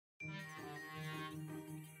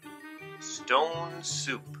Stone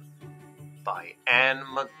Soup by Anne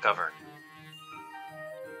McGovern.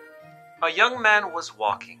 A young man was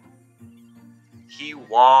walking. He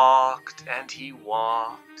walked and he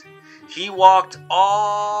walked. He walked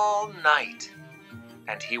all night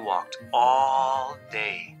and he walked all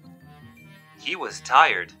day. He was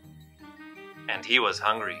tired and he was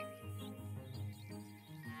hungry.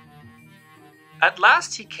 At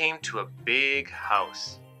last he came to a big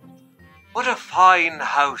house. "What a fine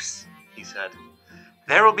house," he said.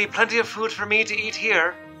 "There will be plenty of food for me to eat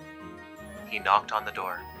here." He knocked on the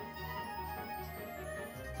door.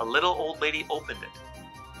 A little old lady opened it.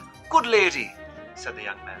 "Good lady," said the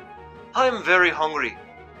young man, "I am very hungry.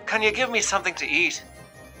 Can you give me something to eat?"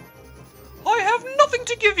 "I have nothing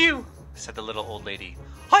to give you," said the little old lady.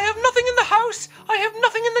 "I have nothing in the house. I have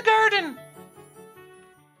nothing in the garden."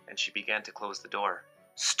 And she began to close the door.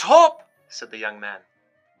 "Stop," said the young man.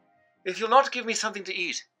 "If you'll not give me something to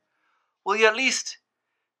eat, will you at least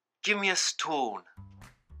give me a stone?"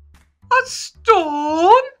 "A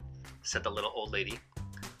stone?" said the little old lady.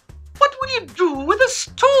 "What will you do with a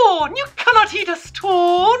stone? You cannot eat a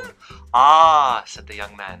stone." "Ah," said the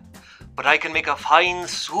young man, "but I can make a fine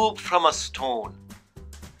soup from a stone."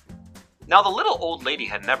 Now the little old lady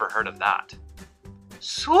had never heard of that.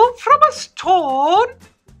 "Soup from a stone?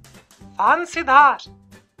 Fancy that."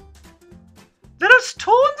 "There are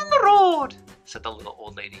stones in the road," said the little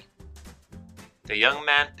old lady. The young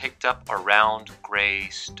man picked up a round gray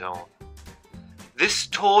stone. "This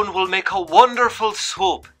stone will make a wonderful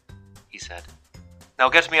soup," he said. "Now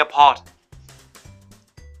get me a pot."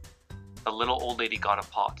 The little old lady got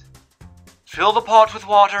a pot. "Fill the pot with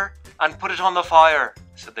water and put it on the fire,"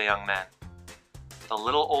 said the young man. The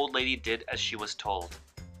little old lady did as she was told,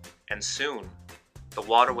 and soon the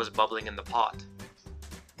water was bubbling in the pot.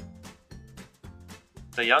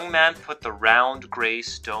 The young man put the round gray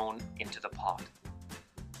stone into the pot.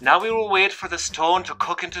 "Now we will wait for the stone to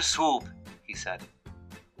cook into soup," he said.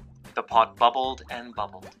 The pot bubbled and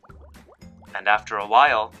bubbled. And after a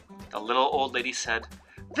while, the little old lady said,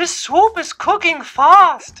 "This soup is cooking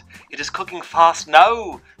fast." "It is cooking fast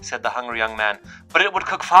now," said the hungry young man, "but it would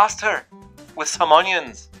cook faster with some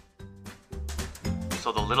onions."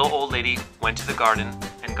 So the little old lady went to the garden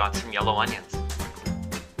and got some yellow onions.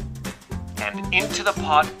 And into the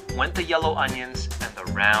pot went the yellow onions and the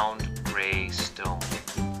round gray stone.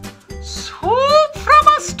 "Soup from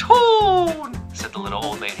a stone," said the little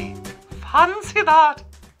old lady. "Fancy that."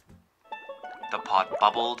 The pot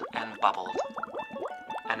bubbled and bubbled.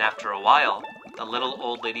 And after a while, the little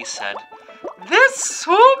old lady said, "This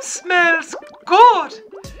soup smells good."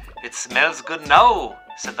 "It smells good now,"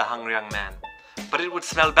 said the hungry young man, "but it would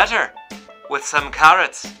smell better with some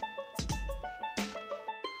carrots."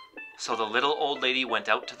 So the little old lady went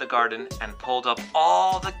out to the garden and pulled up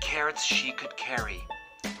all the carrots she could carry.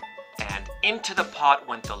 And into the pot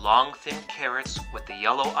went the long, thin carrots with the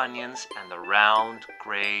yellow onions and the round,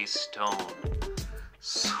 gray stone.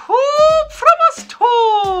 "Soup from a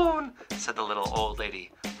stone," said the little old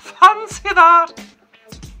lady. "Fancy that."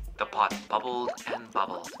 The pot bubbled and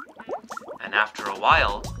bubbled. And after a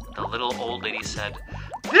while, the little old lady said,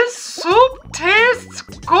 "This soup tastes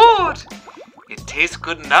good." "It tastes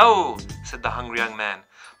good now," said the hungry young man,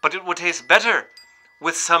 "but it would taste better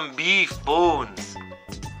with some beef bones."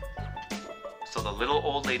 So the little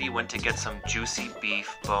old lady went to get some juicy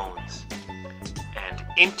beef bones. And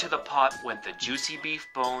into the pot went the juicy beef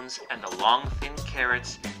bones and the long thin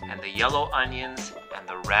carrots and the yellow onions and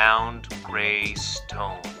the round gray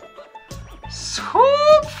stone.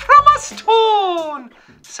 "Soup from a stone,"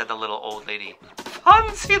 said the little old lady.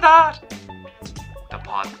 "Fancy that." The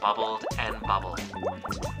pot bubbled and bubbled.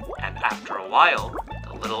 And after a while,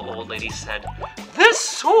 the little old lady said, "This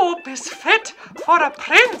soup is fit for a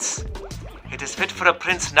prince." "It is fit for a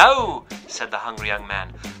prince now," said the hungry young man,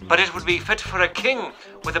 "but it would be fit for a king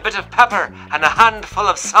with a bit of pepper and a handful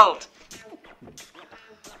of salt."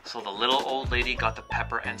 So the little old lady got the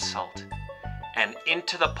pepper and salt. And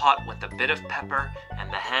into the pot went the bit of pepper and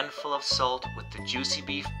the handful of salt with the juicy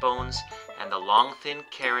beef bones and the long thin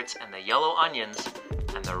carrots and the yellow onions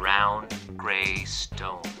and the round gray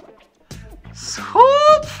stone.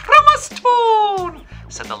 "Soup from a stone,"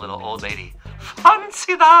 said the little old lady.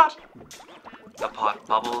 "Fancy that." The pot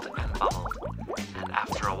bubbled and bubbled. And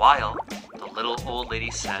after a while, the little old lady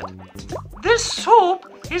said, "This soup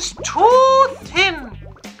is too thin."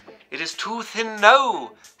 "It is too thin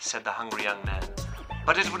now," said the hungry young man,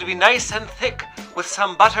 "but it would be nice and thick with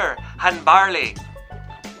some butter and barley."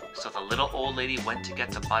 So the little old lady went to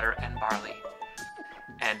get the butter and barley.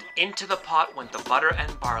 And into the pot went the butter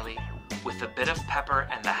and barley with a bit of pepper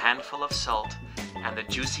and a handful of salt, and the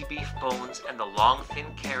juicy beef bones, and the long thin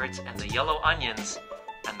carrots, and the yellow onions,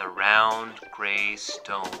 and the round gray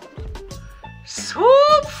stone.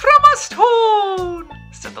 "Soup from a stone,"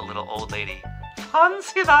 said the little old lady.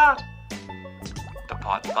 "Fancy that." The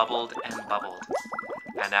pot bubbled and bubbled,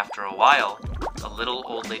 and after a while, the little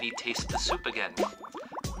old lady tasted the soup again.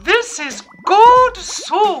 "This is good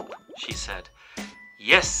soup," she said.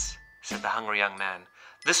 "Yes," said the hungry young man.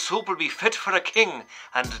 "This soup will be fit for a king,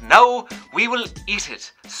 and now we will eat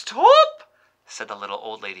it." "Stop," said the little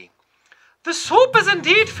old lady. "The soup is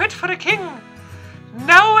indeed fit for a king.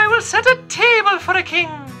 Now I will set a table for a king."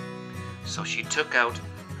 So she took out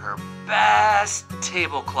her best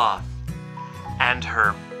tablecloth and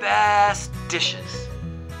her best dishes.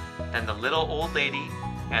 Then the little old lady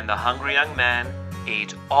and the hungry young man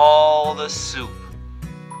ate all the soup.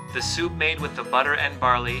 The soup made with the butter and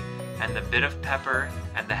barley, and the bit of pepper,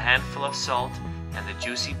 and the handful of salt, and the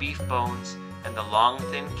juicy beef bones, and the long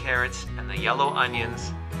thin carrots, and the yellow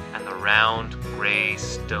onions, and the round gray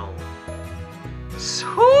stone.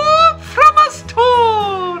 "Soup from a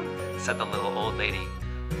stone," said the little old lady.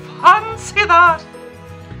 "Fancy that."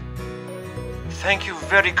 "Thank you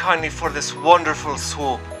very kindly for this wonderful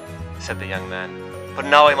soup," said the young man. "But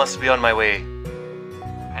now I must be on my way."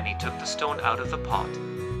 And he took the stone out of the pot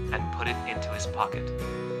and put it into his pocket.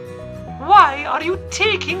 "Why are you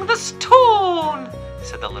taking the stone?"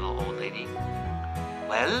 said the little old lady.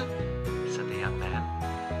 "Well," said the young man,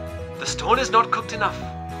 "the stone is not cooked enough.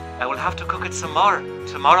 I will have to cook it some more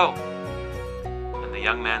tomorrow." And the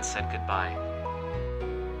young man said goodbye.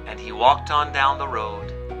 And he walked on down the road.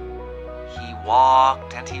 He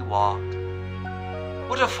walked and he walked.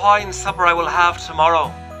 "What a fine supper I will have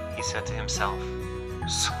tomorrow," he said to himself.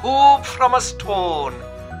 "Soup from a stone.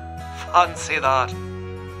 Fancy that."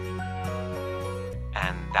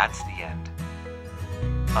 And that's the end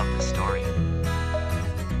of the story.